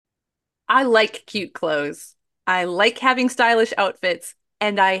I like cute clothes. I like having stylish outfits,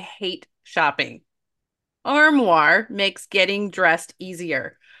 and I hate shopping. Armoire makes getting dressed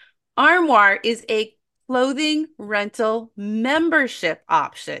easier. Armoire is a clothing rental membership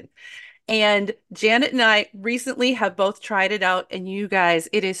option. And Janet and I recently have both tried it out, and you guys,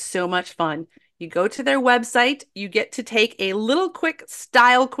 it is so much fun. You go to their website, you get to take a little quick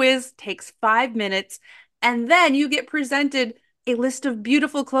style quiz, takes 5 minutes, and then you get presented a list of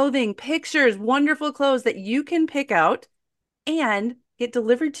beautiful clothing, pictures, wonderful clothes that you can pick out and get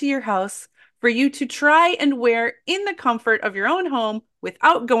delivered to your house for you to try and wear in the comfort of your own home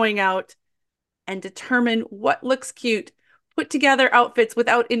without going out and determine what looks cute, put together outfits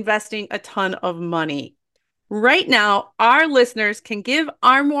without investing a ton of money. Right now, our listeners can give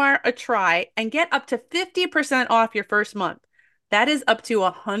Armoire a try and get up to 50% off your first month. That is up to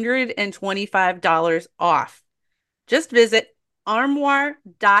 $125 off. Just visit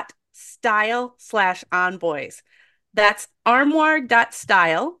armoire.style/onboys. That's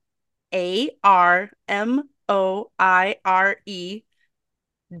armoire.style,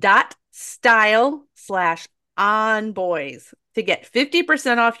 ARMOIRE.style/onboys to get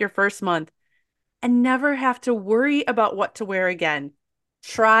 50% off your first month and never have to worry about what to wear again.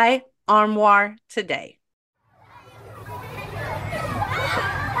 Try Armoire today.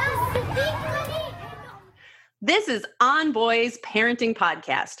 This is On Boys Parenting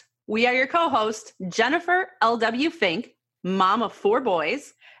Podcast. We are your co-hosts, Jennifer L.W. Fink, mom of 4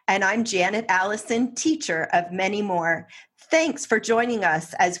 boys. And I'm Janet Allison, teacher of many more. Thanks for joining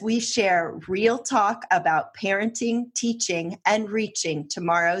us as we share real talk about parenting, teaching, and reaching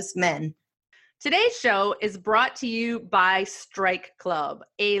tomorrow's men. Today's show is brought to you by Strike Club,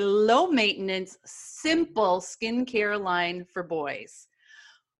 a low-maintenance, simple skincare line for boys.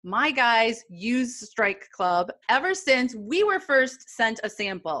 My guys use Strike Club ever since we were first sent a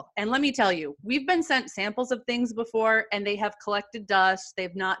sample. And let me tell you, we've been sent samples of things before and they have collected dust.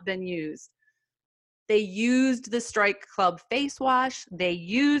 They've not been used. They used the Strike Club face wash. They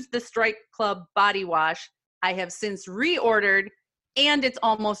used the Strike Club body wash. I have since reordered and it's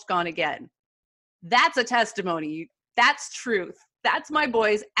almost gone again. That's a testimony. That's truth. That's my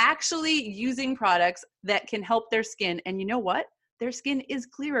boys actually using products that can help their skin. And you know what? Their skin is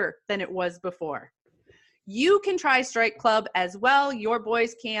clearer than it was before. You can try Strike Club as well. Your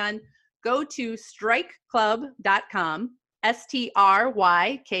boys can. Go to strikeclub.com,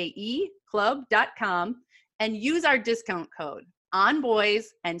 STRYKE club.com, and use our discount code ONBOYS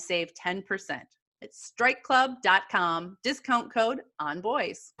and save 10%. It's strikeclub.com, discount code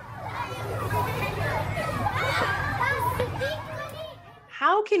ONBOYS.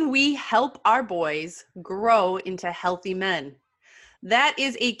 How can we help our boys grow into healthy men? That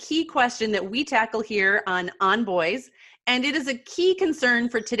is a key question that we tackle here on Boys, and it is a key concern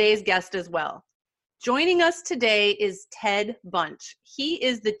for today's guest as well. Joining us today is Ted Bunch. He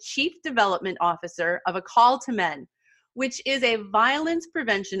is the Chief Development Officer of A Call to Men, which is a violence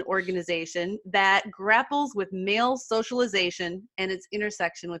prevention organization that grapples with male socialization and its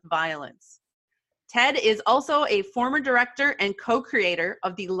intersection with violence. Ted is also a former director and co-creator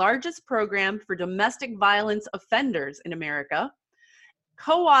of the largest program for domestic violence offenders in America,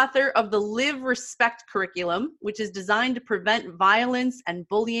 co-author of the Live Respect curriculum, which is designed to prevent violence and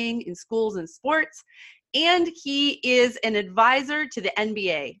bullying in schools and sports, and he is an advisor to the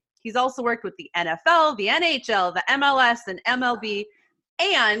NBA. He's also worked with the NFL, the NHL, the MLS, and MLB,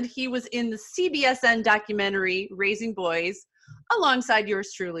 and he was in the CBSN documentary Raising Boys alongside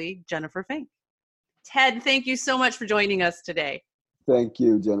yours truly, Jennifer Fink. Ted, thank you so much for joining us today. Thank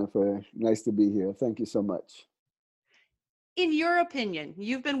you, Jennifer. Nice to be here. Thank you so much. In your opinion,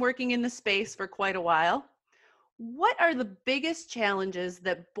 you've been working in the space for quite a while. What are the biggest challenges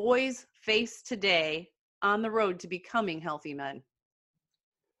that boys face today on the road to becoming healthy men?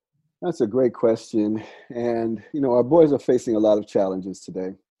 That's a great question. And, our boys are facing a lot of challenges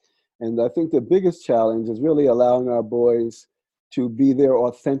today. And I think the biggest challenge is really allowing our boys to be their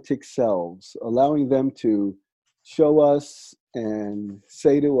authentic selves, allowing them to show us and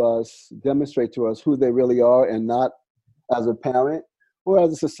say to us, demonstrate to us who they really are, and not as a parent or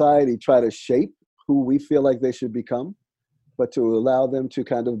as a society try to shape who we feel like they should become, but to allow them to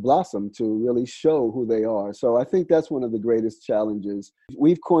kind of blossom, to really show who they are. So I think that's one of the greatest challenges.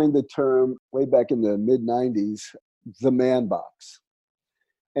 We've coined the term way back in the mid-90s, the man box.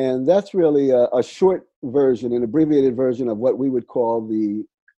 And that's really a short version, an abbreviated version of what we would call the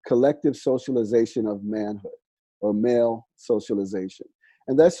collective socialization of manhood, or male socialization.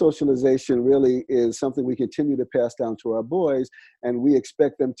 And that socialization really is something we continue to pass down to our boys, and we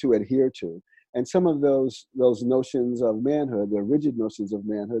expect them to adhere to. And some of those notions of manhood, they're rigid notions of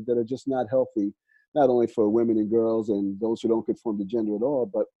manhood that are just not healthy, not only for women and girls and those who don't conform to gender at all,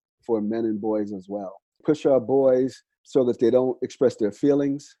 but for men and boys as well. Push our boys so that they don't express their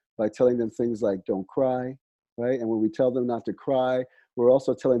feelings by telling them things like don't cry, right? And when we tell them not to cry, we're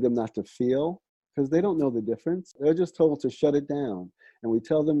also telling them not to feel, because they don't know the difference. They're just told to shut it down. And we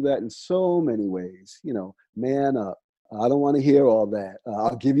tell them that in so many ways, man up. I don't want to hear all that.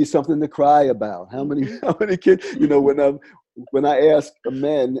 I'll give you something to cry about. How many kids, when I ask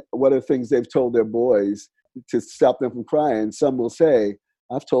men what are things they've told their boys to stop them from crying, some will say,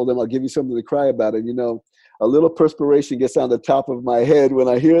 I've told them I'll give you something to cry about. And, a little perspiration gets on the top of my head when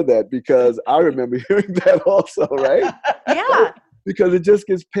I hear that, because I remember hearing that also, right? Yeah. Because it just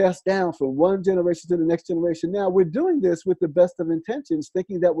gets passed down from one generation to the next generation. Now, we're doing this with the best of intentions,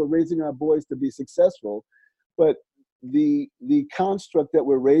 thinking that we're raising our boys to be successful. But the construct that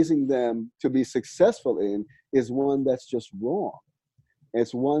we're raising them to be successful in is one that's just wrong.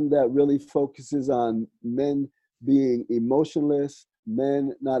 It's one that really focuses on men being emotionless,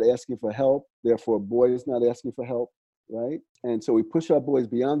 men not asking for help, therefore boys not asking for help, right? And so we push our boys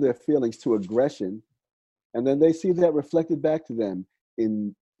beyond their feelings to aggression, and then they see that reflected back to them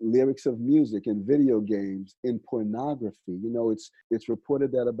in lyrics of music, in video games, in pornography. It's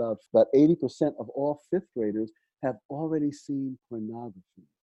reported that about 80% of all fifth graders have already seen pornography.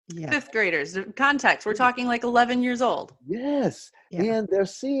 Yeah. Fifth graders, context, we're talking like 11 years old. Yes. Yeah. And they're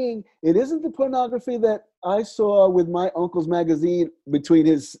seeing, it isn't the pornography that I saw with my uncle's magazine between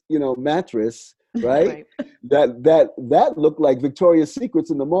his, mattress, right? That looked like Victoria's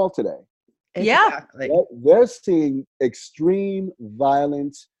Secrets in the mall today. Exactly. Right? They're seeing extreme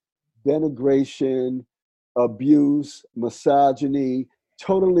violence, denigration, abuse, misogyny,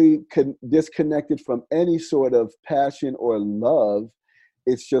 totally disconnected from any sort of passion or love.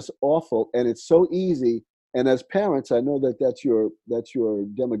 It's just awful, and it's so easy. And as parents, I know that that's your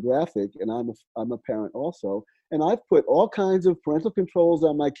demographic, and I'm a parent also. And I've put all kinds of parental controls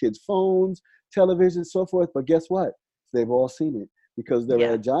on my kids' phones, television, so forth. But guess what? They've all seen it because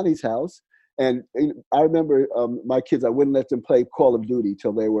they're at Johnny's house. And I remember my kids, I wouldn't let them play Call of Duty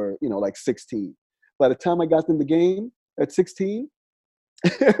till they were, like 16. By the time I got them the game at 16,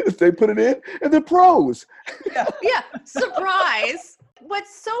 they put it in and they're pros. Yeah. Surprise.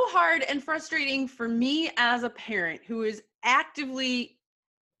 What's so hard and frustrating for me as a parent who is actively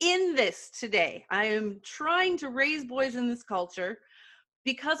in this today, I am trying to raise boys in this culture.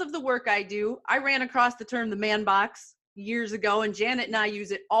 Because of the work I do, I ran across the term the man box years ago, and Janet and I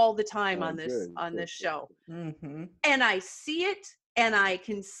use it all the time on this show. Mm-hmm. And I see it, and I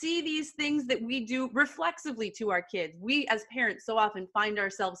can see these things that we do reflexively to our kids. We as parents so often find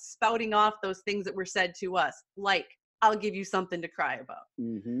ourselves spouting off those things that were said to us, like, I'll give you something to cry about.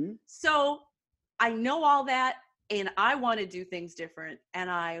 Mm-hmm. So I know all that, and I want to do things different,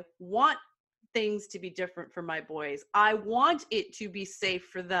 and I want things to be different for my boys. I want it to be safe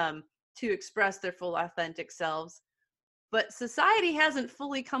for them to express their full authentic selves. But society hasn't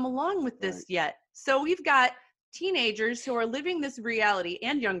fully come along with this yet. So we've got teenagers who are living this reality,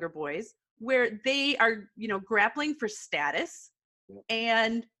 and younger boys, where they are, grappling for status.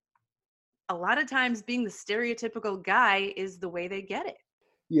 And a lot of times being the stereotypical guy is the way they get it.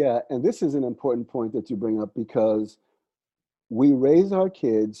 Yeah, and this is an important point that you bring up, because we raise our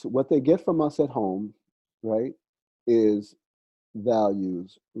kids, what they get from us at home, right, is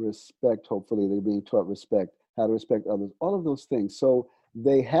values, respect. Hopefully they're being taught respect, how to respect others, all of those things. So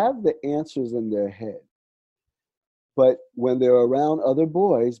they have the answers in their head. But when they're around other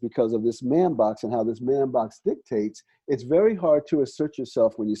boys, because of this man box and how this man box dictates, it's very hard to assert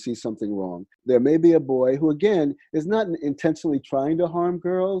yourself when you see something wrong. There may be a boy who, again, is not intentionally trying to harm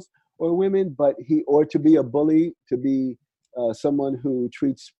girls or women, but or to be a bully, to be someone who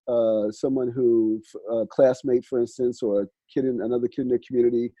treats a classmate, for instance, or another kid in the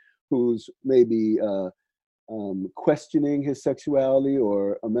community who's maybe questioning his sexuality,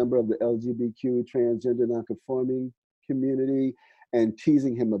 or a member of the LGBTQ, transgender, nonconforming community, and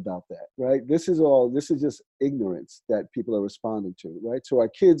teasing him about that, right? This is just ignorance that people are responding to, right? So our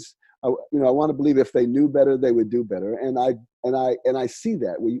kids, I want to believe if they knew better, they would do better. And I see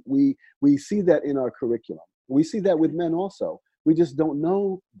that. We see that in our curriculum. We see that with men also. We just don't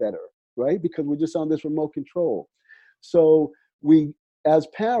know better, right? Because we're just on this remote control. So as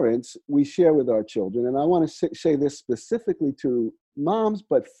parents, we share with our children, and I want to say this specifically to moms,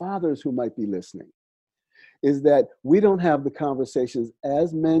 but fathers who might be listening, is that we don't have the conversations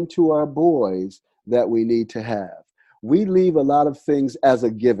as men to our boys that we need to have. We leave a lot of things as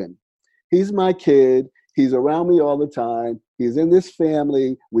a given. He's my kid. He's around me all the time. He's in this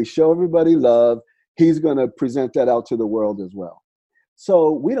family. We show everybody love. He's going to present that out to the world as well.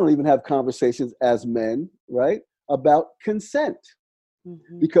 So we don't even have conversations as men, right, about consent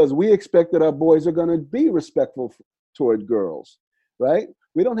because we expect that our boys are going to be respectful toward girls, right?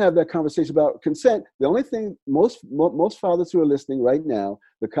 We don't have that conversation about consent. The only thing most fathers who are listening right now,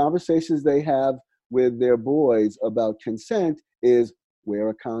 the conversations they have with their boys about consent is wear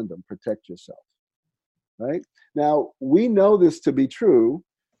a condom, protect yourself, right? Now, we know this to be true.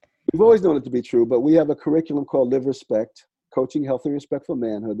 We've always known it to be true, but we have a curriculum called Live Respect, Coaching Healthy, Respectful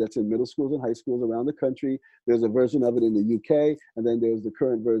Manhood, that's in middle schools and high schools around the country. There's a version of it in the UK, and then there's the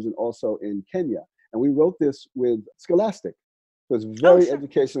current version also in Kenya. And we wrote this with Scholastic. So it's very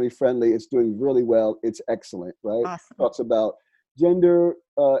educationally friendly. It's doing really well. It's excellent, right? Awesome. Talks about gender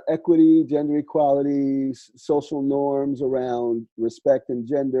equity, gender equality, social norms around respect and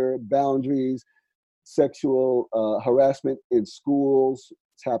gender, boundaries, sexual harassment in schools.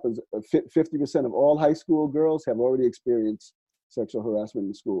 It happens, 50% of all high school girls have already experienced sexual harassment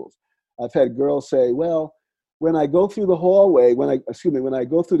in schools. I've had girls say, well, when I go through the hallway, when I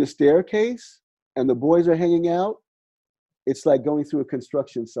go through the staircase and the boys are hanging out, it's like going through a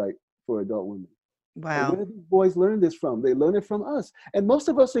construction site for adult women. Wow. Where do these boys learn this from? They learn it from us. And most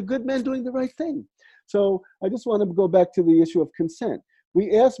of us are good men doing the right thing. So I just want to go back to the issue of consent.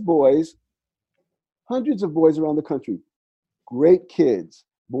 We asked boys, hundreds of boys around the country, great kids,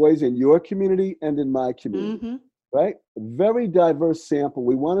 boys in your community and in my community, right? Very diverse sample.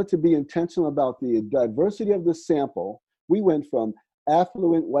 We wanted to be intentional about the diversity of the sample. We went from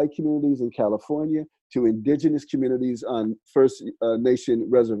affluent white communities in California to indigenous communities on First Nation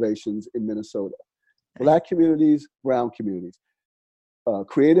reservations in Minnesota. Black communities, brown communities,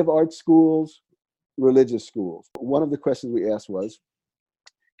 creative arts schools, religious schools. One of the questions we asked was,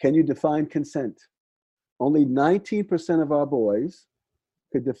 can you define consent? Only 19% of our boys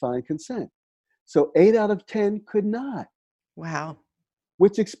could define consent. So 8 out of 10 could not. Wow.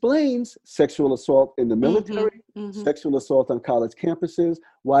 Which explains sexual assault in the military, sexual assault on college campuses,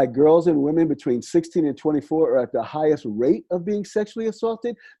 why girls and women between 16 and 24 are at the highest rate of being sexually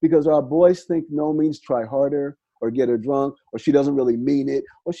assaulted, because our boys think no means try harder or get her drunk, or she doesn't really mean it,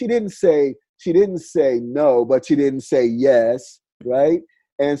 or she didn't say no, but she didn't say yes, right?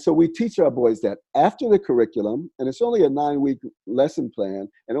 And so we teach our boys that after the curriculum, and it's only a 9-week lesson plan,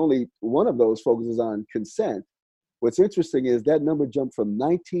 and only one of those focuses on consent. What's interesting is that number jumped from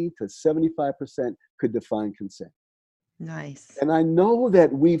 19 to 75% could define consent. Nice. And I know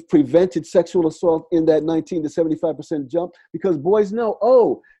that we've prevented sexual assault in that 19 to 75% jump because boys know,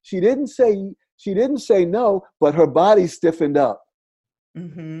 oh, she didn't say no, but her body stiffened up.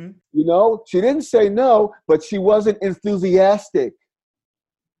 You know, she didn't say no, but she wasn't enthusiastic.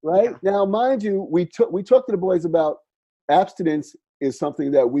 Right? Yeah. Now, mind you, we talked to the boys about abstinence is something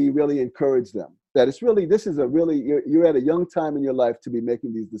that we really encourage them. That it's really, you're at a young time in your life to be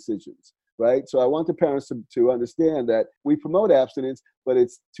making these decisions, right? So I want the parents to understand that we promote abstinence, but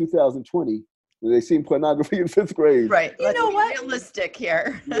it's 2020. They seen pornography in 5th grade. Right. You know what? Realistic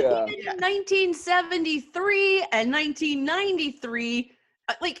here. Yeah. In 1973 and 1993,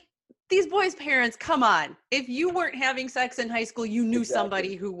 these boys' parents, come on. If you weren't having sex in high school, you knew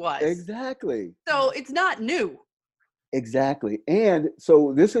somebody who was. Exactly. So it's not new. Exactly. And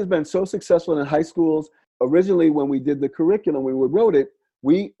so this has been so successful in high schools. Originally, when we did the curriculum, when we wrote it,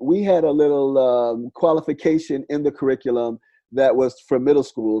 we had a little qualification in the curriculum that was for middle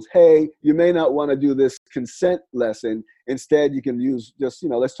schools. Hey, you may not want to do this consent lesson. Instead, you can use just,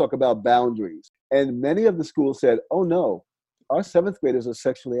 let's talk about boundaries. And many of the schools said, oh no, our 7th graders are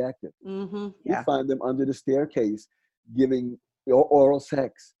sexually active. You find them under the staircase giving oral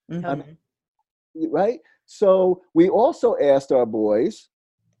sex. Right? So we also asked our boys,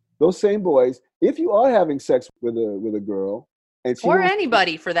 those same boys, if you are having sex with a girl, and or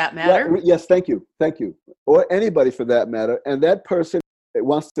anybody for that matter. Yes, thank you. Or anybody for that matter, and that person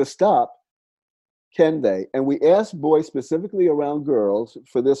wants to stop, can they? And we asked boys specifically around girls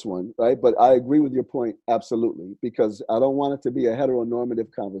for this one, right? But I agree with your point, absolutely, because I don't want it to be a heteronormative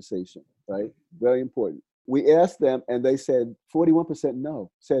conversation, right? Very important. We asked them, and they said 41%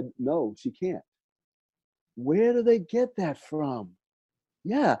 said no, she can't. Where do they get that from?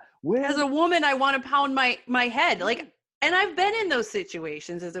 Yeah. As a woman, I want to pound my head. And I've been in those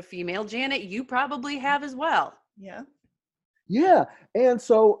situations as a female. Janet, you probably have as well. Yeah. Yeah. And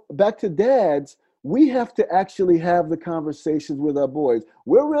so back to dads, we have to actually have the conversations with our boys.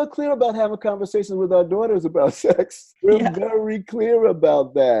 We're real clear about having conversations with our daughters about sex. We're very clear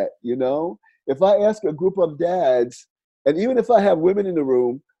about that, If I ask a group of dads, and even if I have women in the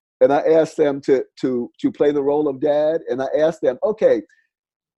room, and I ask them to play the role of dad, and I ask them, okay,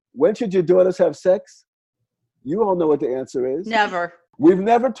 when should your daughters have sex? You all know what the answer is. Never. We've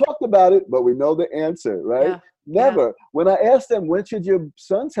never talked about it, but we know the answer, right? Yeah. Never. Yeah. When I ask them, when should your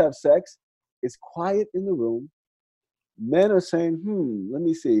sons have sex? It's quiet in the room. Men are saying, let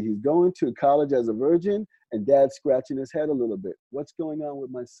me see. He's going to college as a virgin, and dad's scratching his head a little bit. What's going on with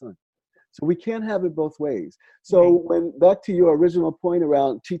my son? So we can't have it both ways. So when back to your original point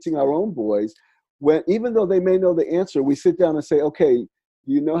around teaching our own boys, even though they may know the answer, we sit down and say, okay,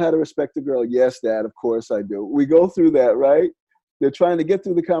 you know how to respect a girl? Yes, Dad, of course I do. We go through that, right? They're trying to get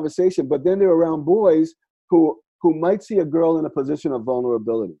through the conversation, but then they're around boys who might see a girl in a position of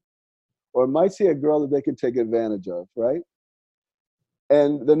vulnerability, or might see a girl that they can take advantage of, right?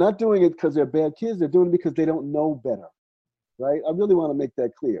 And they're not doing it because they're bad kids. They're doing it because they don't know better, right? I really want to make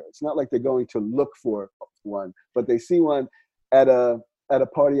that clear. It's not like they're going to look for one, but they see one at a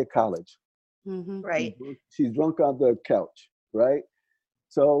party at college. Mm-hmm. Right. She's drunk on the couch, right?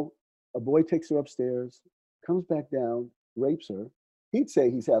 So a boy takes her upstairs, comes back down, rapes her. He'd say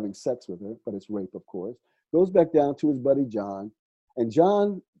he's having sex with her, but it's rape, of course. Goes back down to his buddy John, and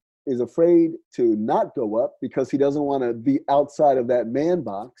John is afraid to not go up because he doesn't want to be outside of that man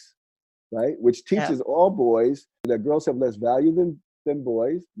box, right? Which teaches all boys that girls have less value than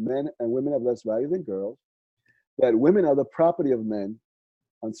boys, men and women have less value than girls, that women are the property of men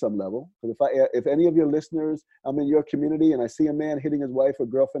on some level. Because if any of your listeners, I'm in your community and I see a man hitting his wife or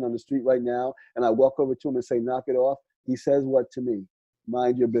girlfriend on the street right now, and I walk over to him and say, knock it off, he says what to me?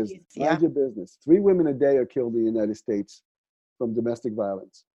 Mind your business. Mind your business. 3 women a day are killed in the United States from domestic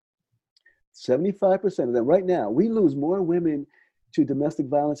violence. 75% of them, right now, we lose more women to domestic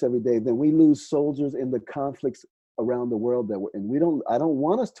violence every day than we lose soldiers in the conflicts around the world that we're in. I don't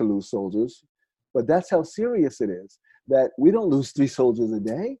want us to lose soldiers, but that's how serious it is, that we don't lose 3 soldiers a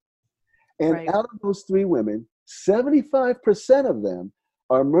day. And out of those 3 women, 75% of them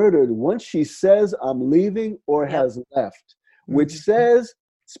are murdered once she says, I'm leaving, or has left, which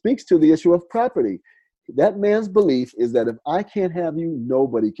speaks to the issue of property. That man's belief is that if I can't have you,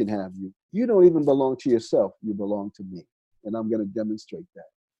 nobody can have you. You don't even belong to yourself. You belong to me. And I'm going to demonstrate that.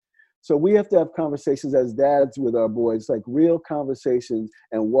 So we have to have conversations as dads with our boys, like real conversations,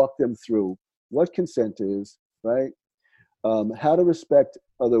 and walk them through what consent is, right? How to respect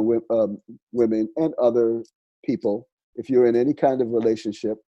other women and other people if you're in any kind of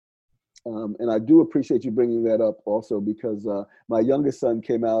relationship. And I do appreciate you bringing that up also, because my youngest son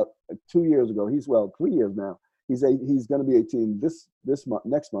came out 2 years ago. He's 3 years now. He's going to be 18 this month,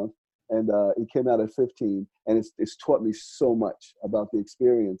 next month, and he came out at 15. And it's taught me so much about the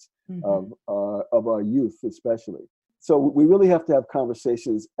experience of our youth, especially. So we really have to have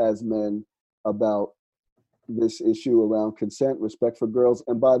conversations as men about this issue around consent, respect for girls.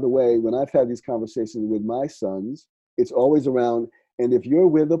 And by the way, when I've had these conversations with my sons, it's always around, and if you're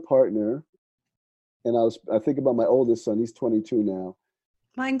with a partner, and I think about my oldest son, he's 22 now.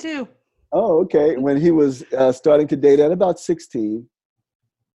 Mine too. Oh, okay. When he was starting to date at about 16,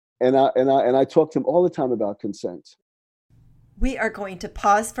 and I talked to him all the time about consent. We are going to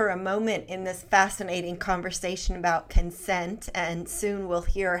pause for a moment in this fascinating conversation about consent, and soon we'll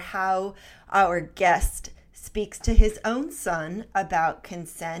hear how our guest speaks to his own son about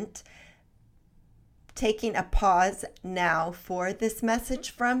consent. Taking a pause now for this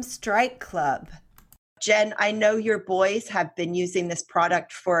message from Strike Club. Jen, I know your boys have been using this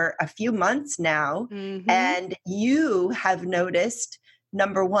product for a few months now, and you have noticed,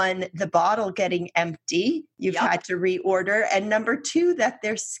 number 1, the bottle getting empty. You've had to reorder. And number 2, that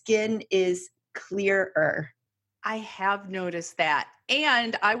their skin is clearer. I have noticed that.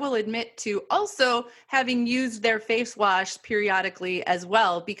 And I will admit to also having used their face wash periodically as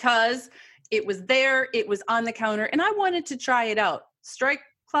well, because it was there, it was on the counter, and I wanted to try it out. Strike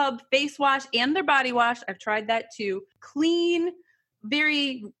Club face wash and their body wash, I've tried that too. Clean,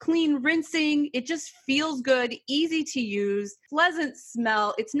 very clean rinsing. It just feels good, easy to use, pleasant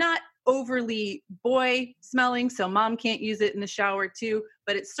smell. It's not overly boy smelling, so mom can't use it in the shower too,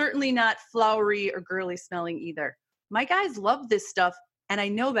 but it's certainly not flowery or girly smelling either. My guys love this stuff, and I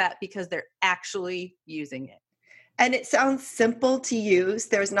know that because they're actually using it. And it sounds simple to use.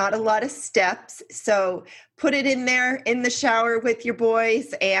 There's not a lot of steps. So put it in there in the shower with your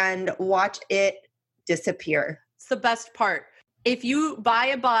boys and watch it disappear. It's the best part. If you buy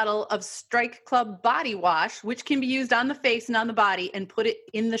a bottle of Strike Club body wash, which can be used on the face and on the body, and put it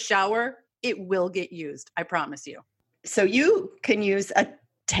in the shower, it will get used. I promise you. So you can use a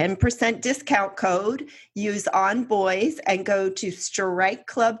 10% discount code. Use On Boys and go to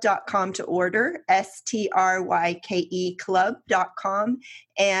strykeclub.com to order, STRYKE club.com,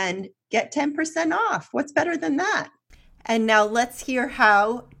 and get 10% off. What's better than that? And now let's hear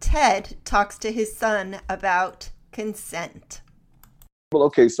how Ted talks to his son about consent. Well,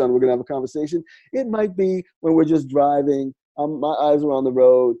 okay, son, we're going to have a conversation. It might be when we're just driving. My eyes are on the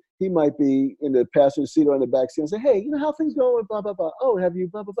road. He might be in the passenger seat or in the back seat and say, hey, you know how things going, blah, blah, blah. Oh, have you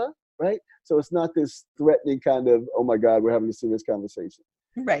blah, blah, blah, right? So it's not this threatening kind of, oh my God, we're having a serious conversation.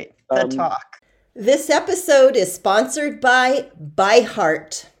 Right, the talk. This episode is sponsored by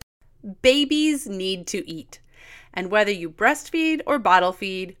ByHeart. Babies need to eat. And whether you breastfeed or bottle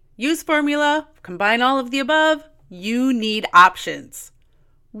feed, use formula, combine all of the above, you need options.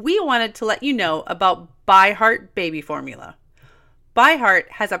 We wanted to let you know about ByHeart Baby Formula. ByHeart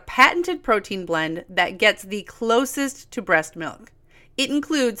has a patented protein blend that gets the closest to breast milk. It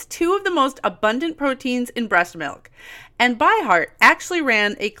includes 2 of the most abundant proteins in breast milk. And ByHeart actually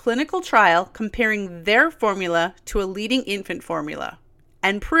ran a clinical trial comparing their formula to a leading infant formula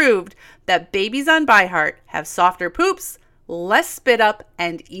and proved that babies on ByHeart have softer poops, less spit up,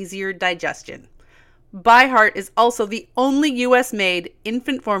 and easier digestion. ByHeart is also the only US-made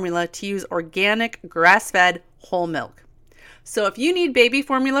infant formula to use organic, grass-fed, whole milk. So if you need baby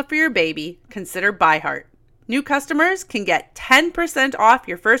formula for your baby, consider ByHeart. New customers can get 10% off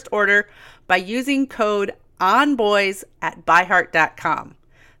your first order by using code ONBOYS at byheart.com.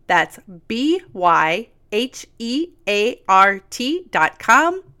 That's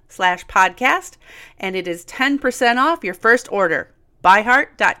BYHEART.com/podcast, and it is 10% off your first order.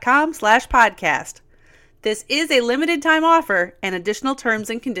 byheart.com/podcast. This is a limited time offer, and additional terms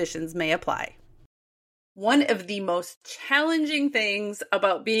and conditions may apply. One of the most challenging things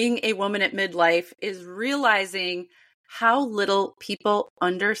about being a woman at midlife is realizing how little people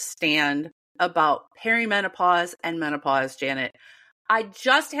understand about perimenopause and menopause, Janet. I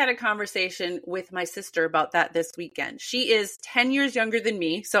just had a conversation with my sister about that this weekend. She is 10 years younger than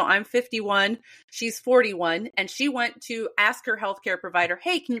me, so I'm 51, she's 41, and she went to ask her healthcare provider,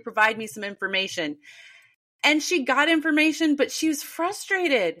 hey, can you provide me some information? And she got information, but she was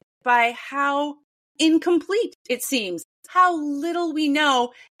frustrated by how incomplete it seems, how little we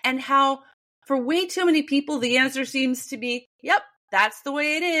know, and how for way too many people the answer seems to be, yep, that's the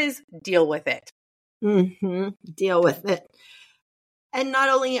way it is, deal with it. Deal with it. And not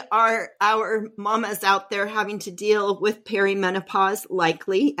only are our mamas out there having to deal with perimenopause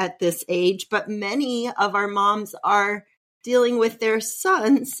likely at this age, but many of our moms are dealing with their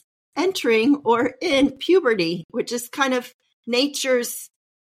sons entering or in puberty, which is kind of nature's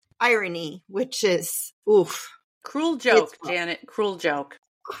irony, which is, oof. Cruel joke, Janet. Cruel joke.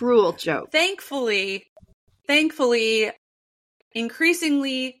 Cruel joke. Thankfully,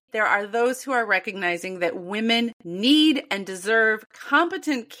 increasingly, there are those who are recognizing that women need and deserve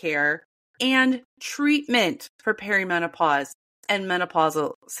competent care and treatment for perimenopause and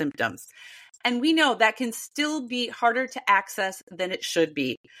menopausal symptoms. And we know that can still be harder to access than it should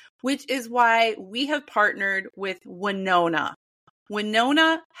be, which is why we have partnered with Winona.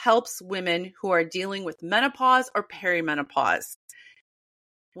 Winona helps women who are dealing with menopause or perimenopause.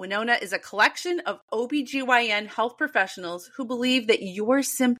 Winona is a collection of OBGYN health professionals who believe that your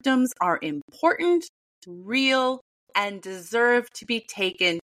symptoms are important, real, and deserve to be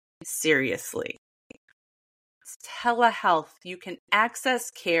taken seriously. It's telehealth. You can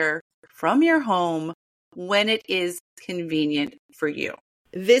access care from your home when it is convenient for you.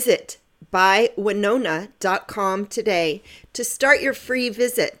 Visit bywinona.com today to start your free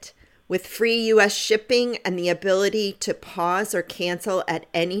visit. With free U.S. shipping and the ability to pause or cancel at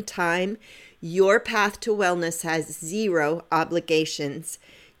any time, your path to wellness has 0 obligations.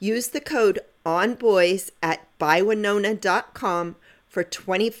 Use the code ONBOYS at bywinona.com for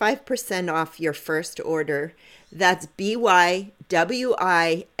 25% off your first order. That's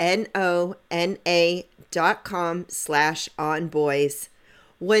bywinona.com/onboys.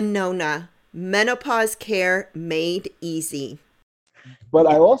 Winona, menopause care made easy. But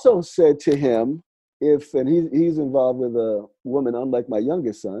I also said to him, and he's involved with a woman, unlike my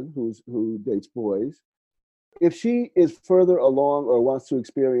youngest son, who dates boys, if she is further along or wants to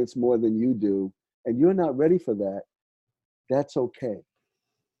experience more than you do, and you're not ready for that, that's okay.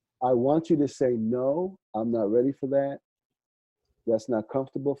 I want you to say, no, I'm not ready for that. That's not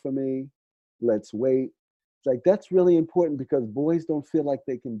comfortable for me. Let's wait. It's like, that's really important because boys don't feel like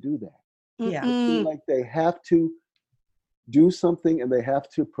they can do that. Yeah. They feel like they have to do something and they have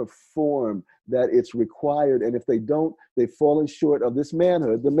to perform, that it's required. And if they don't, they've fallen short of this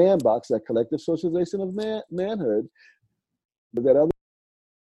manhood, the man box, that collective socialization of manhood that other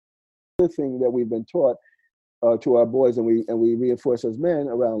thing that we've been taught to our boys, and we reinforce as men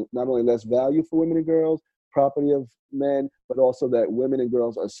around not only less value for women and girls, property of men, but also that women and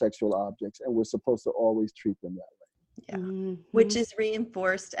girls are sexual objects, and we're supposed to always treat them that way. Yeah. Mm-hmm. Which is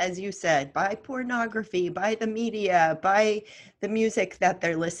reinforced, as you said, by pornography, by the media, by the music that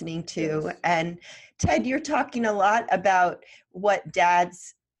they're listening to. Yes. And Ted, you're talking a lot about what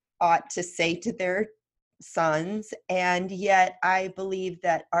dads ought to say to their sons. And yet I believe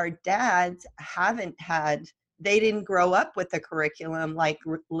that our dads they didn't grow up with a curriculum like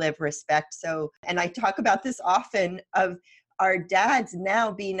Live Respect. So, and I talk about this often of our dads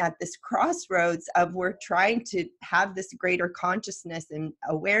now being at this crossroads of we're trying to have this greater consciousness and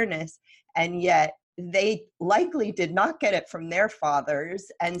awareness, and yet they likely did not get it from their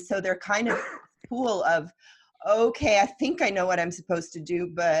fathers. And so they're kind of full of, okay, I think I know what I'm supposed to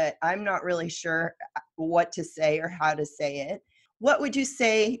do, but I'm not really sure what to say or how to say it. What would you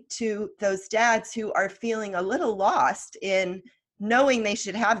say to those dads who are feeling a little lost in knowing they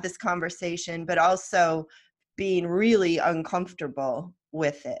should have this conversation, but also being really uncomfortable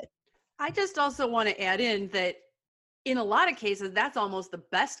with it? I just also want to add in that in a lot of cases, that's almost the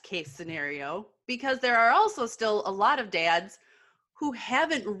best case scenario, because there are also still a lot of dads who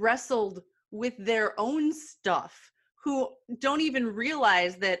haven't wrestled with their own stuff, who don't even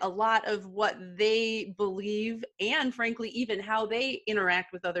realize that a lot of what they believe, and frankly, even how they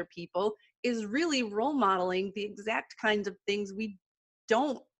interact with other people, is really role modeling the exact kinds of things we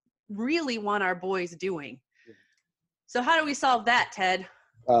don't really want our boys doing. So how do we solve that, Ted?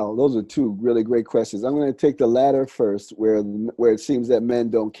 Wow, those are two really great questions. I'm going to take the latter first, where it seems that men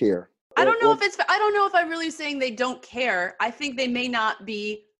don't care. I don't know if I'm really saying they don't care. I think they may not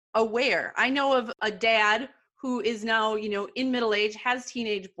be aware. I know of a dad who is now, in middle age, has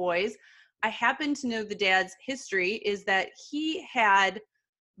teenage boys. I happen to know the dad's history is that he had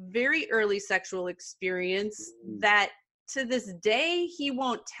very early sexual experience that to this day, he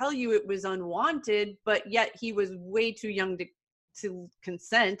won't tell you it was unwanted, but yet he was way too young to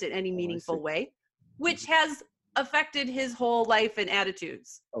consent in any meaningful way, which has affected his whole life and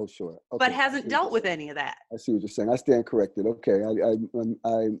attitudes. Oh, sure. Okay. But hasn't dealt with any of that. I see what you're saying. I stand corrected. Okay.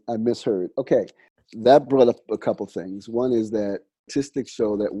 I misheard. Okay. That brought up a couple things. One is that statistics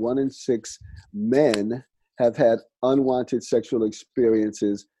show that 1 in 6 men have had unwanted sexual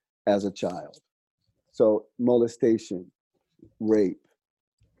experiences as a child. So molestation, rape,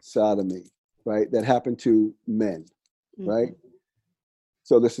 sodomy, right? That happened to men, right?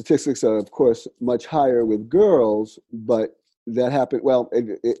 So the statistics are, of course, much higher with girls, but that happened,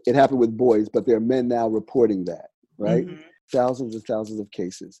 it happened with boys, but there are men now reporting that, right? Thousands and thousands of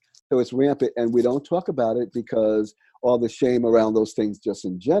cases. So it's rampant, and we don't talk about it because all the shame around those things just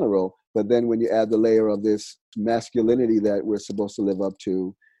in general, but then when you add the layer of this masculinity that we're supposed to live up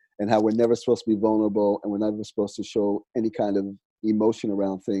to, and how we're never supposed to be vulnerable, and we're never supposed to show any kind of emotion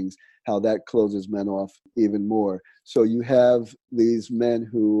around things, how that closes men off even more. So you have these men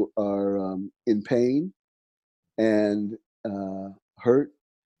who are in pain and hurt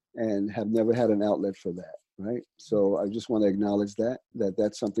and have never had an outlet for that, right? So I just want to acknowledge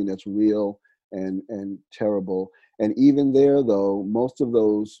that's something that's real and terrible. And even there, though, most of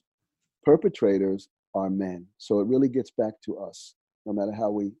those perpetrators are men. So it really gets back to us, no matter how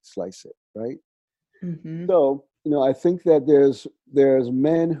we slice it, right? So, I think that there's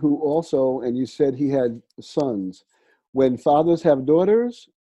men who also, and you said he had sons. When fathers have daughters,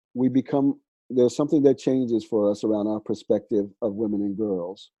 there's something that changes for us around our perspective of women and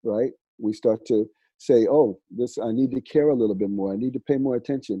girls, right? We start to say, I need to care a little bit more. I need to pay more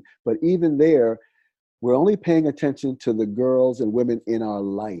attention. But even there, we're only paying attention to the girls and women in our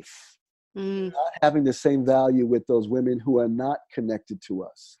life, not having the same value with those women who are not connected to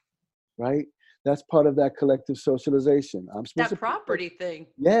us, right? That's part of that collective socialization. I'm supposed to property thing.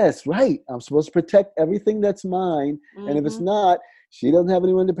 Yes, right. I'm supposed to protect everything that's mine. And if it's not, she doesn't have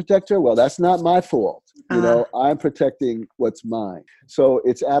anyone to protect her. Well, that's not my fault. I'm protecting what's mine. So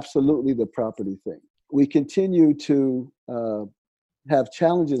it's absolutely the property thing. We continue to have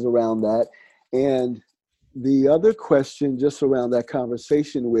challenges around that. And the other question just around that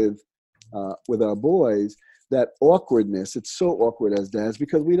conversation with our boys, that awkwardness, it's so awkward as dads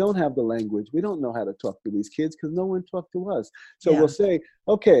because we don't have the language. We don't know how to talk to these kids because no one talked to us. So we'll say,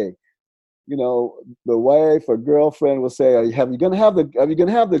 okay, the wife or girlfriend will say, are you going to have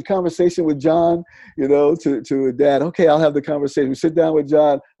the conversation with John, to dad? Okay, I'll have the conversation. We sit down with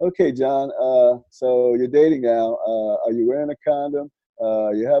John. Okay, John, so you're dating now. Are you wearing a condom?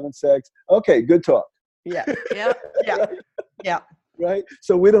 Are you having sex? Okay, good talk. Yeah. Right?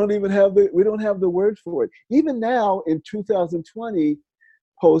 So we don't have the word for it. Even now in 2020,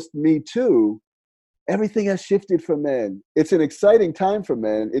 post Me Too, everything has shifted for men. It's an exciting time for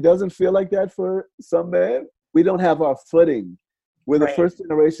men. It doesn't feel like that for some men. We don't have our footing. We're the Right. first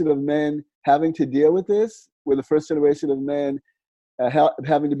generation of men having to deal with this. We're the first generation of men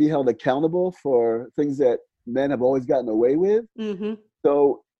having to be held accountable for things that men have always gotten away with. Mm-hmm.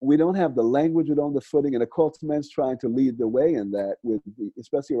 So we don't have the language, we don't have the footing, and of course, men's trying to lead the way in that,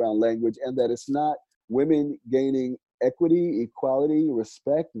 especially around language, and that it's not women gaining equity, equality,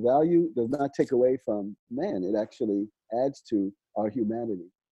 respect, value does not take away from men. It actually adds to our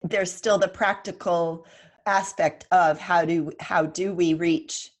humanity. There's still the practical aspect of how do we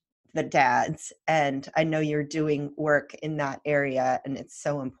reach the dads, and I know you're doing work in that area, and it's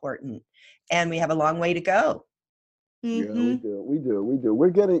so important, and we have a long way to go. Yeah, Mm-hmm. we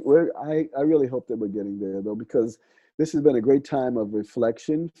do. I really hope that we're getting there, though, because this has been a great time of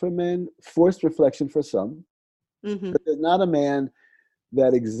reflection for men, forced reflection for some. Mm-hmm. But there's not a man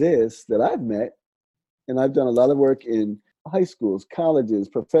that exists that I've met, and I've done a lot of work in high schools, colleges,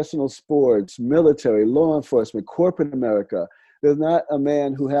 professional sports, military, law enforcement, corporate America. There's not a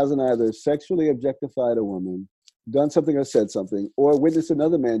man who hasn't either sexually objectified a woman, done something or said something, or witnessed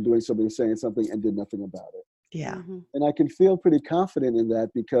another man doing something, saying something, and did nothing about it. Yeah. Mm-hmm. And I can feel pretty confident in that,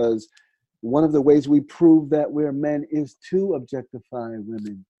 because one of the ways we prove that we're men is to objectify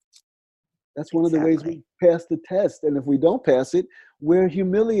women. That's one of the ways we pass the test. And if we don't pass it, we're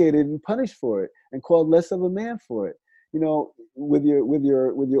humiliated and punished for it and called less of a man for it. You know, with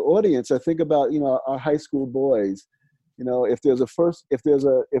your audience, I think about, our high school boys. If there's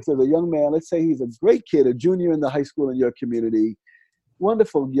a young man, let's say he's a great kid, a junior in the high school in your community,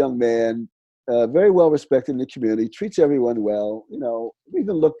 wonderful young man, very well respected in the community, treats everyone well,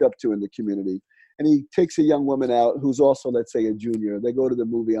 even looked up to in the community. And he takes a young woman out who's also, let's say, a junior. They go to the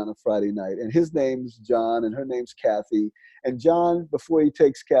movie on a Friday night, and his name's John and her name's Kathy. And John, before he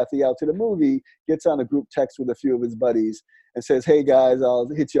takes Kathy out to the movie, gets on a group text with a few of his buddies and says, "Hey guys, I'll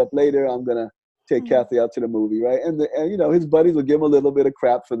hit you up later. I'm going to take Kathy out to the movie," right? And his buddies will give him a little bit of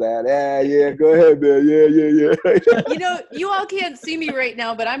crap for that. Yeah, go ahead, man. Yeah. You all can't see me right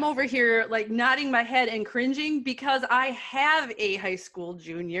now, but I'm over here like nodding my head and cringing because I have a high school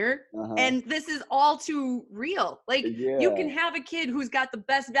junior, and this is all too real. Like, you can have a kid who's got the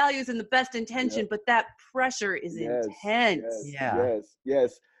best values and the best intention, but that pressure is intense.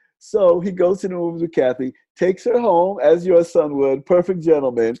 Yes. So he goes to the movies with Kathy, takes her home as your son would, perfect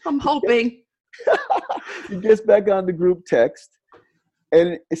gentleman. I'm hoping. He gets back on the group text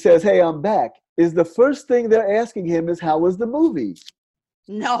and it says, "Hey, I'm back." Is the first thing they're asking him is, "How was the movie?"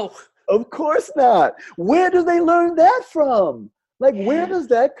 No. Of course not. Where do they learn that from? Like, where does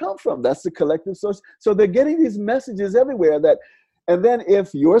that come from? That's the collective source. So they're getting these messages everywhere and then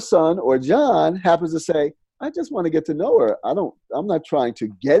if your son or John happens to say, "I just want to get to know her. I'm not trying to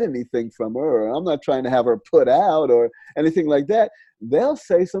get anything from her. Or I'm not trying to have her put out or anything like that," they'll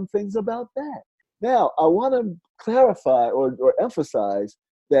say some things about that. Now, I want to clarify or emphasize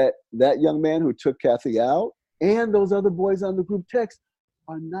that young man who took Kathy out and those other boys on the group text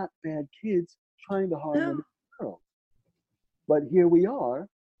are not bad kids trying to harm women and girls. But here we are,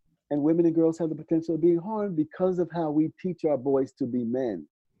 and women and girls have the potential of being harmed because of how we teach our boys to be men.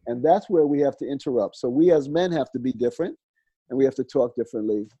 And that's where we have to interrupt. So we as men have to be different, and we have to talk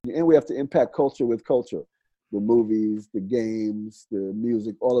differently, and we have to impact culture with culture. The movies, the games, the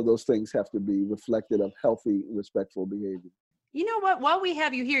music, all of those things have to be reflected of healthy, respectful behavior. You know what? While we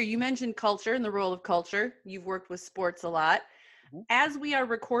have you here, you mentioned culture and the role of culture. You've worked with sports a lot. As we are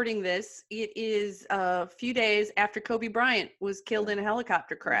recording this, it is a few days after Kobe Bryant was killed in a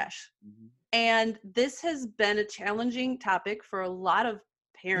helicopter crash. And this has been a challenging topic for a lot of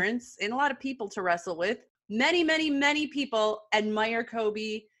parents and a lot of people to wrestle with. Many, many, many people admire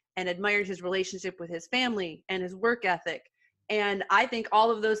Kobe and admired his relationship with his family and his work ethic. And I think all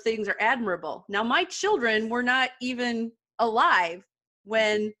of those things are admirable. Now, my children were not even alive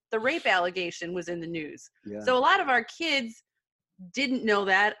when the rape allegation was in the news. So a lot of our kids didn't know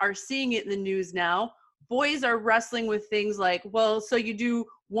that, are seeing it in the news now. Boys are wrestling with things like, well, so you do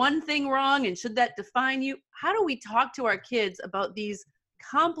one thing wrong and should that define you? How do we talk to our kids about these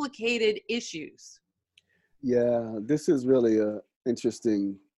complicated issues? Yeah, this is really an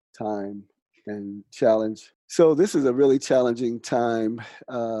interesting time and challenge. So this is a really challenging time.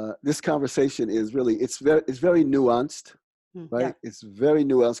 This conversation is really, it's very nuanced, right? Yeah. It's very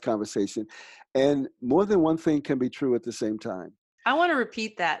nuanced conversation. And more than one thing can be true at the same time. I want to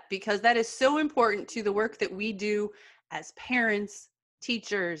repeat that because that is so important to the work that we do as parents,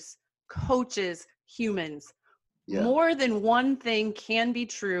 teachers, coaches, humans. Yeah. More than one thing can be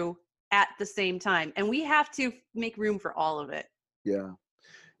true at the same time. And we have to make room for all of it. Yeah.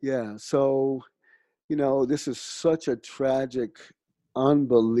 Yeah. So, this is such a tragic,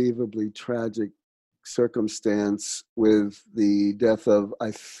 unbelievably tragic circumstance with the death of,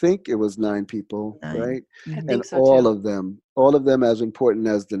 I think it was 9 people, 9. right? I Mhm. And think so too. all of them as important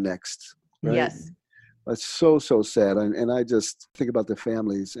as the next, right? Yes. It's so, so sad. And I just think about the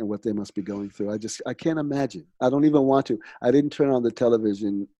families and what they must be going through. I can't imagine. I don't even want to. I didn't turn on the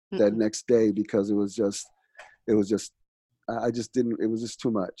television that Mm-mm. next day because it was just, I just didn't, it was just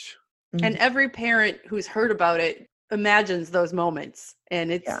too much. And Mhm. every parent who's heard about it imagines those moments. And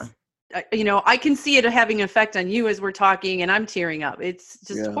Yeah. it's, I can see it having an effect on you as we're talking, and I'm tearing up. It's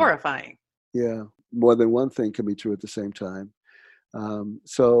just Yeah. horrifying. Yeah. More than one thing can be true at the same time.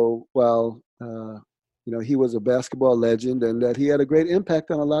 So while, he was a basketball legend and that he had a great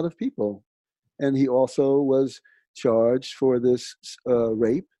impact on a lot of people. And he also was charged for this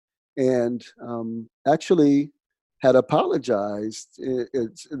rape and actually had apologized.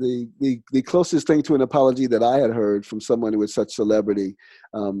 It's the closest thing to an apology that I had heard from someone with such celebrity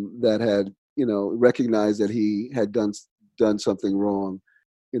that had, recognized that he had done something wrong.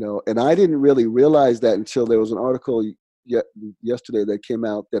 And I didn't really realize that until there was an article yesterday that came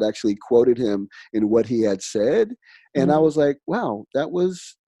out that actually quoted him in what he had said. And I Mhm. was like, wow, that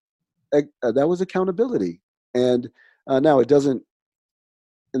was accountability. And now it doesn't.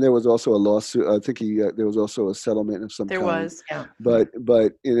 And there was also a lawsuit. I think there was also a settlement of some There kind. was. Yeah. But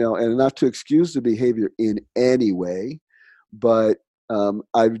and not to excuse the behavior in any way, but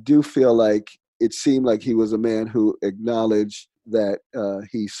I do feel like it seemed like he was a man who acknowledged that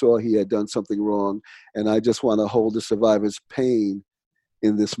he saw he had done something wrong, and I just want to hold the survivor's pain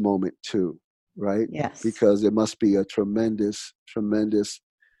in this moment too, right? Yes. Because it must be a tremendous, tremendous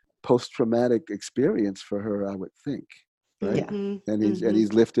post-traumatic experience for her, I would think, right? Yeah. Mm-hmm. And Mm-hmm.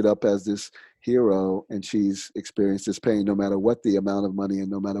 he's lifted up as this hero, and she's experienced this pain. No matter what the amount of money and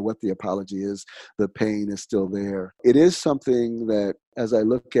no matter what the apology is, the pain is still there. It is something that, as I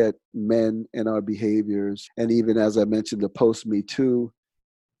look at men and our behaviors, and even as I mentioned, the post-Me Too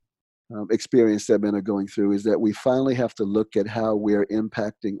experience that men are going through, is that we finally have to look at how we're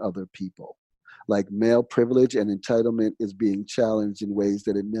impacting other people. Like male privilege and entitlement is being challenged in ways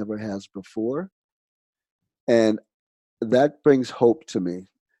that it never has before. And that brings hope to me,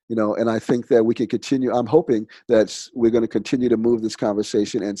 and I think that we can continue. I'm hoping that we're going to continue to move this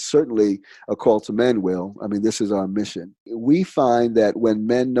conversation, and certainly A Call to Men will. I mean, this is our mission. We find that when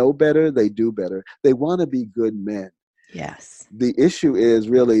men know better, they do better. They want to be good men. Yes. The issue is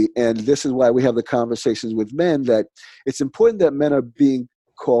really, and this is why we have the conversations with men, that it's important that men are being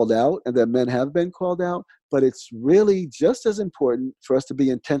called out and that men have been called out, but it's really just as important for us to be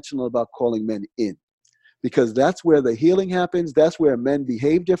intentional about calling men in, because that's where the healing happens. That's where men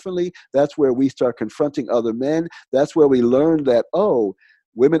behave differently. That's where we start confronting other men. That's where we learn that, oh,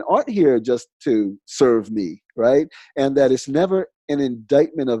 women aren't here just to serve me, right? And that it's never an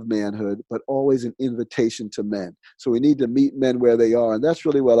indictment of manhood, but always an invitation to men. So we need to meet men where they are. And that's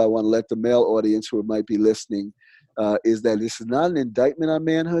really what I want to let the male audience who might be listening, is that this is not an indictment on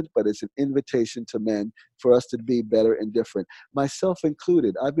manhood, but it's an invitation to men for us to be better and different, myself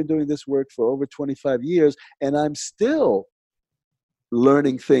included. I've been doing this work for over 25 years, and I'm still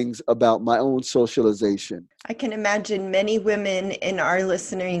learning things about my own socialization. I can imagine many women in our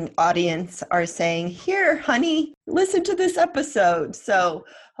listening audience are saying, here, honey, listen to this episode. So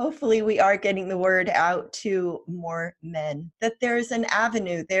hopefully we are getting the word out to more men that there's an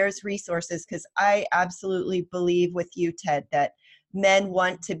avenue, there's resources, because I absolutely believe with you, Ted, that men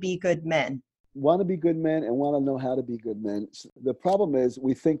want to be good men. Want to be good men and want to know how to be good men. The problem is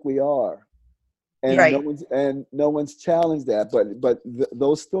we think we are. And Right. no one's challenged that, but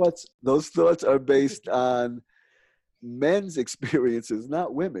those thoughts are based on men's experiences,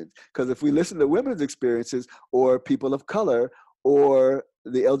 not women's. Because if we listen to women's experiences, or people of color, or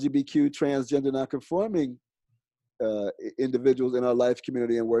the LGBTQ, transgender, nonconforming individuals in our life,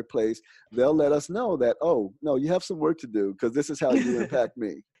 community, and workplace, they'll let us know that, oh no, you have some work to do because this is how you impact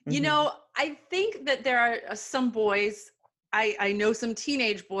me. I think that there are some boys, I know some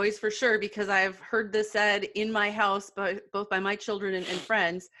teenage boys for sure, because I've heard this said in my house, both by my children and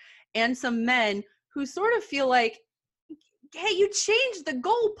friends, and some men who sort of feel like, hey, you changed the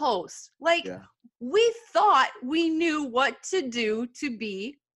goalpost. Like, Yeah. we thought we knew what to do to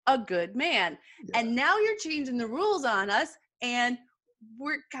be a good man. Yeah. And now you're changing the rules on us, and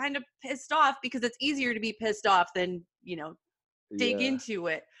we're kind of pissed off, because it's easier to be pissed off than, dig Yeah. into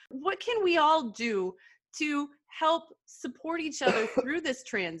it. What can we all do to help support each other through this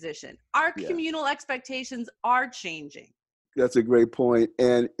transition? Our Yeah. communal expectations are changing. That's a great point.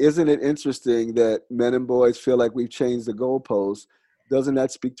 And isn't it interesting that men and boys feel like we've changed the goalposts, Doesn't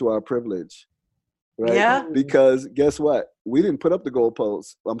that speak to our privilege? Right? Yeah. Because guess what? We didn't put up the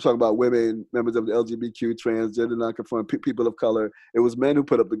goalposts. I'm talking about women, members of the LGBTQ, transgender, nonconforming, people of color. It was men who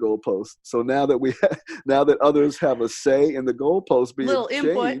put up the goalposts. So now that now that others have a say in the goalposts being Little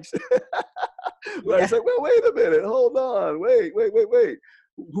changed, Yeah. it's like, well, wait a minute, hold on, wait.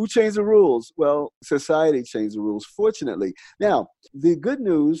 Who changed the rules? Well, society changed the rules, fortunately. Now, the good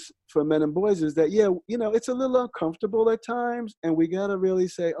news for men and boys is that, yeah, it's a little uncomfortable at times, and we got to really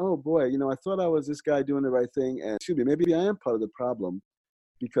say, oh, boy, I thought I was this guy doing the right thing, and excuse me, maybe I am part of the problem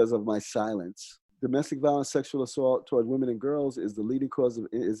because of my silence. Domestic violence, sexual assault toward women and girls is a leading cause of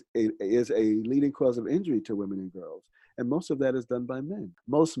injury to women and girls, and most of that is done by men.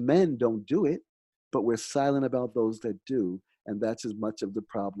 Most men don't do it, but we're silent about those that do. And that's as much of the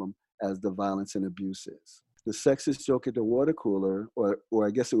problem as the violence and abuse is. The sexist joke at the water cooler, or I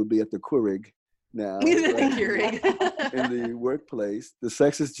guess it would be at the Keurig now, right? In the workplace, the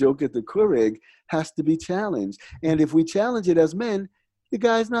sexist joke at the Keurig has to be challenged. And if we challenge it as men, the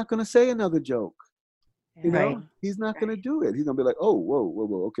guy's not going to say another joke. He's not going to do it. He's going to be like, oh,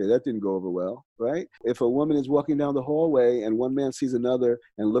 whoa, okay, that didn't go over well, right? If a woman is walking down the hallway and one man sees another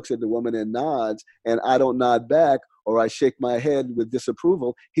and looks at the woman and nods, and I don't nod back, or I shake my head with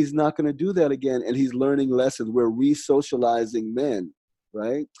disapproval, he's not going to do that again, and he's learning lessons. We're re-socializing men,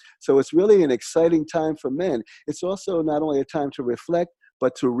 right? So it's really an exciting time for men. It's also not only a time to reflect,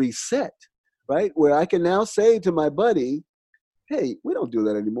 but to reset, right? Where I can now say to my buddy, hey, we don't do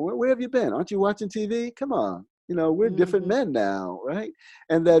that anymore. Where have you been? Aren't you watching TV? Come on. We're different men now, right?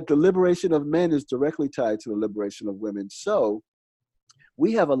 And that the liberation of men is directly tied to the liberation of women. So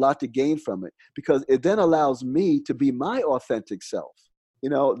we have a lot to gain from it, because it then allows me to be my authentic self.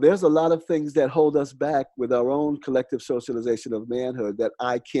 There's a lot of things that hold us back with our own collective socialization of manhood that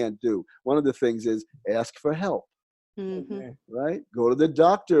I can't do. One of the things is ask for help, right? Go to the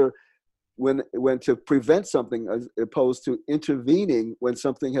doctor when to prevent something, as opposed to intervening when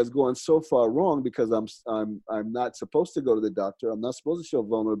something has gone so far wrong because I'm not supposed to go to the doctor. I'm not supposed to show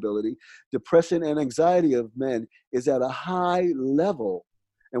vulnerability. Depression and anxiety of men is at a high level,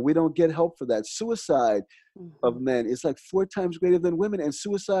 and we don't get help for that. Suicide of men is like 4 times greater than women, and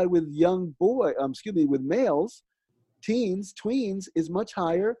suicide with with males, teens, tweens, is much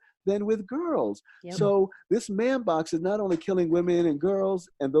higher than with girls. Yep. So this man box is not only killing women and girls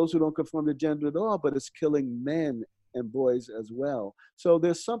and those who don't conform to gender at all, but it's killing men and boys as well. So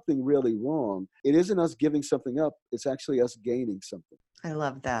there's something really wrong. It isn't us giving something up. It's actually us gaining something. I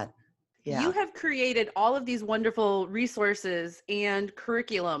love that. Yeah. You have created all of these wonderful resources and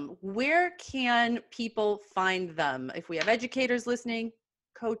curriculum. Where can people find them? If we have educators listening,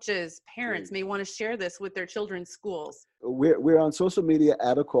 coaches, parents may want to share this with their children's schools. We're on social media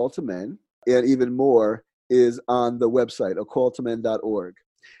at A Call to Men, and even more is on the website, acalltomen.org.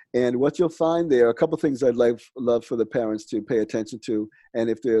 And what you'll find there, a couple of things I'd love for the parents to pay attention to. And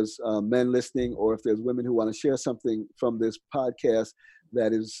if there's men listening, or if there's women who want to share something from this podcast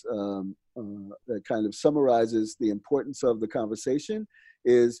that is that kind of summarizes the importance of the conversation,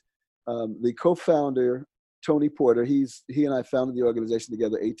 is the co-founder, Tony Porter. He and I founded the organization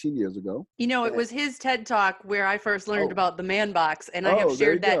together 18 years ago. It was his TED Talk where I first learned about the man box, and I have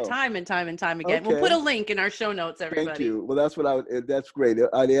shared that time and time again. Okay. We'll put a link in our show notes, everybody. Thank you. Well, that's great.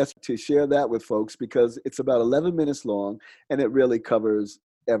 I'd ask to share that with folks, because it's about 11 minutes long, and it really covers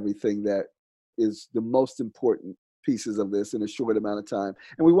everything that is the most important pieces of this in a short amount of time.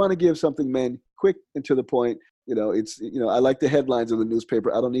 And we want to give something, men, quick and to the point. I like the headlines of the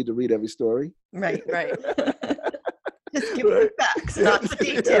newspaper. I don't need to read every story. Right. Just give me the facts, not the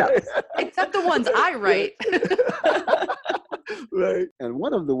details. Except the ones I write. Right. And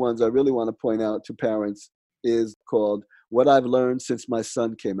one of the ones I really want to point out to parents is called What I've Learned Since My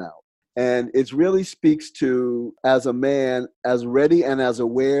Son Came Out. And it really speaks to, as a man, as ready and as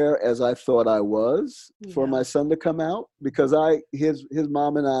aware as I thought I was for my son to come out, because his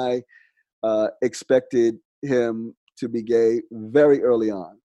mom and I expected him to be gay very early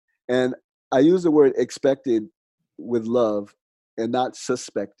on. And I use the word expected with love and not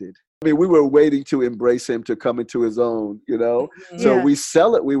suspected. I mean, we were waiting to embrace him, to come into his own, So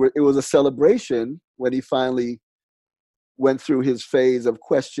it was a celebration when he finally went through his phase of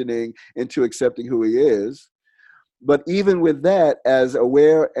questioning into accepting who he is. But even with that, as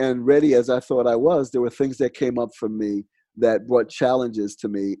aware and ready as I thought I was, there were things that came up for me that brought challenges to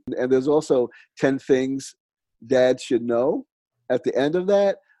me. And there's also 10 things Dad should know at the end of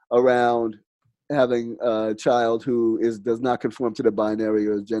that around having a child who does not conform to the binary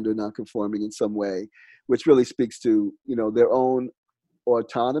or is gender nonconforming in some way, which really speaks to, their own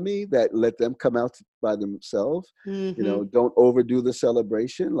autonomy that let them come out by themselves. Mm-hmm. Don't overdo the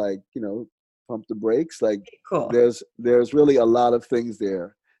celebration, pump the brakes. Cool. There's really a lot of things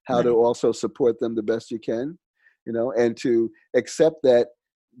there, how to Right. also support them the best you can, and to accept that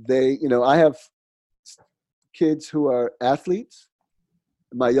I have kids who are athletes.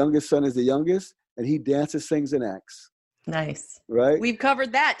 My youngest son is the youngest, and he dances, sings, and acts. Nice. Right? We've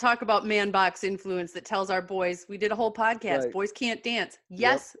covered that. Talk about man box influence that tells our boys. We did a whole podcast. Right. Boys can't dance.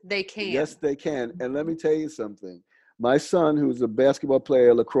 Yes, they can. Yes, they can. And let me tell you something. My son, who's a basketball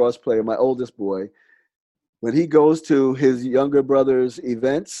player, lacrosse player, my oldest boy, when he goes to his younger brother's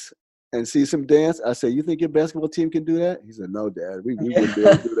events and sees him dance, I say, "You think your basketball team can do that?" He said, "No, Dad, we wouldn't be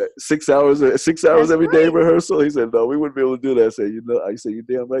able to do that. 6 hours That's every day right. rehearsal." He said, "No, we wouldn't be able to do that." I said, "You're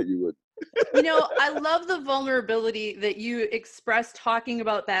damn right you would." I love the vulnerability that you expressed talking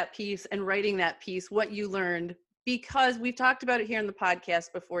about that piece and writing that piece, what you learned, because we've talked about it here on the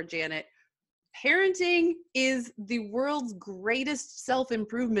podcast before, Janet. Parenting is the world's greatest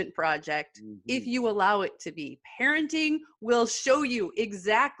self-improvement project if you allow it to be. Parenting will show you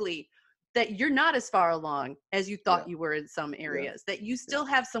exactly that you're not as far along as you thought you were in some areas, that you still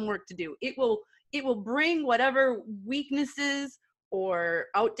have some work to do. It will bring whatever weaknesses or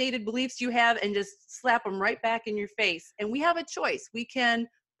outdated beliefs you have and just slap them right back in your face. And we have a choice. We can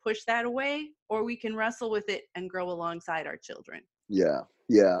push that away, or we can wrestle with it and grow alongside our children. Yeah.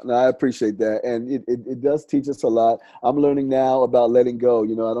 No, I appreciate that. And it does teach us a lot. I'm learning now about letting go. I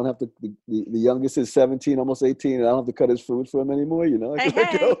don't have to, the youngest is 17, almost 18, and I don't have to cut his food for him anymore. I can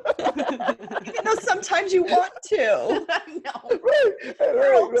let go. Even though sometimes you want to. No.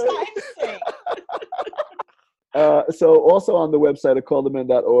 Right. So also on the website at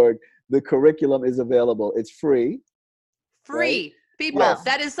callthemen.org, the curriculum is available. It's free. Free. Right? People, Yes.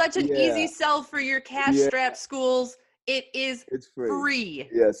 that is such an easy sell for your cash-strapped schools. It's free.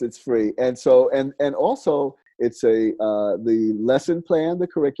 Yes, it's free. And so, and also it's the lesson plan, the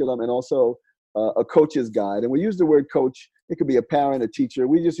curriculum, and also a coach's guide. And we use the word coach. It could be a parent, a teacher.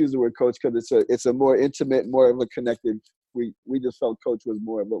 We just use the word coach because it's a more intimate, more of a connected. We just felt coach was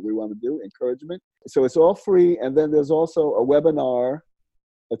more of what we want to do, encouragement. So it's all free. And then there's also a webinar.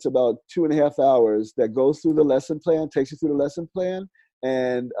 It's about 2.5 hours that goes through the lesson plan, takes you through the lesson plan.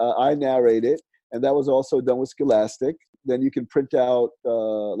 And I narrate it. And that was also done with Scholastic. Then you can print out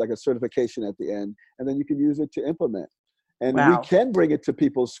like a certification at the end, and then you can use it to implement. And we can bring it to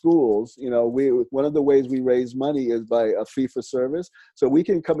people's schools. One of the ways we raise money is by a fee for service. So we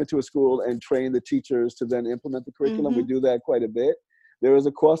can come into a school and train the teachers to then implement the curriculum. We do that quite a bit. There is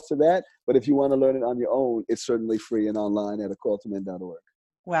a cost to that, but if you want to learn it on your own, it's certainly free and online at acalltomen.org.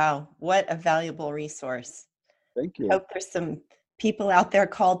 Wow, what a valuable resource. Thank you. I hope there's some people out there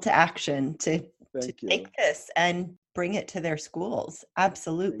called to action to take this and bring it to their schools.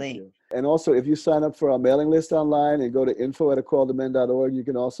 Absolutely. And also, if you sign up for our mailing list online and go to info@acallthemen.org, you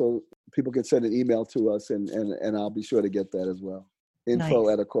can also, people can send an email to us and I'll be sure to get that as well.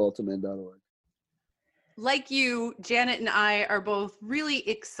 info@acalltomen.org. Like you, Janet and I are both really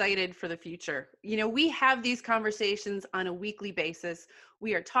excited for the future. We have these conversations on a weekly basis.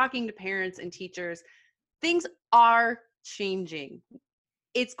 We are talking to parents and teachers. Things are changing.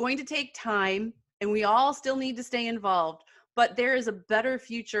 It's going to take time, and we all still need to stay involved, but there is a better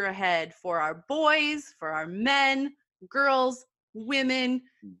future ahead for our boys, for our men, girls, women,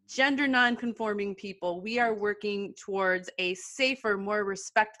 gender non-conforming people. We are working towards a safer, more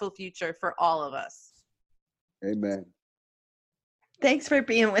respectful future for all of us. Amen. Thanks for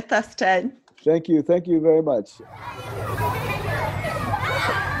being with us, Ted. Thank you. Thank you very much.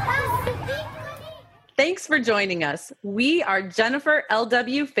 Thanks for joining us. We are Jennifer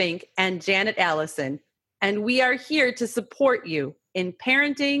L.W. Fink and Janet Allison, and we are here to support you in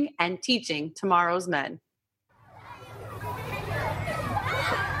parenting and teaching tomorrow's men.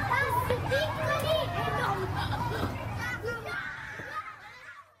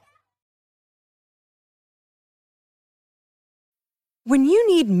 When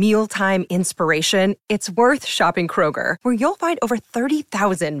you need mealtime inspiration, it's worth shopping Kroger, where you'll find over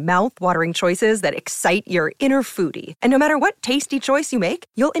 30,000 mouth-watering choices that excite your inner foodie. And no matter what tasty choice you make,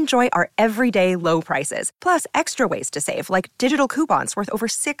 you'll enjoy our everyday low prices, plus extra ways to save, like digital coupons worth over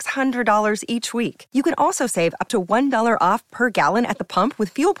 $600 each week. You can also save up to $1 off per gallon at the pump with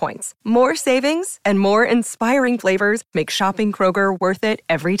fuel points. More savings and more inspiring flavors make shopping Kroger worth it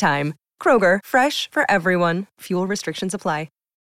every time. Kroger, fresh for everyone. Fuel restrictions apply.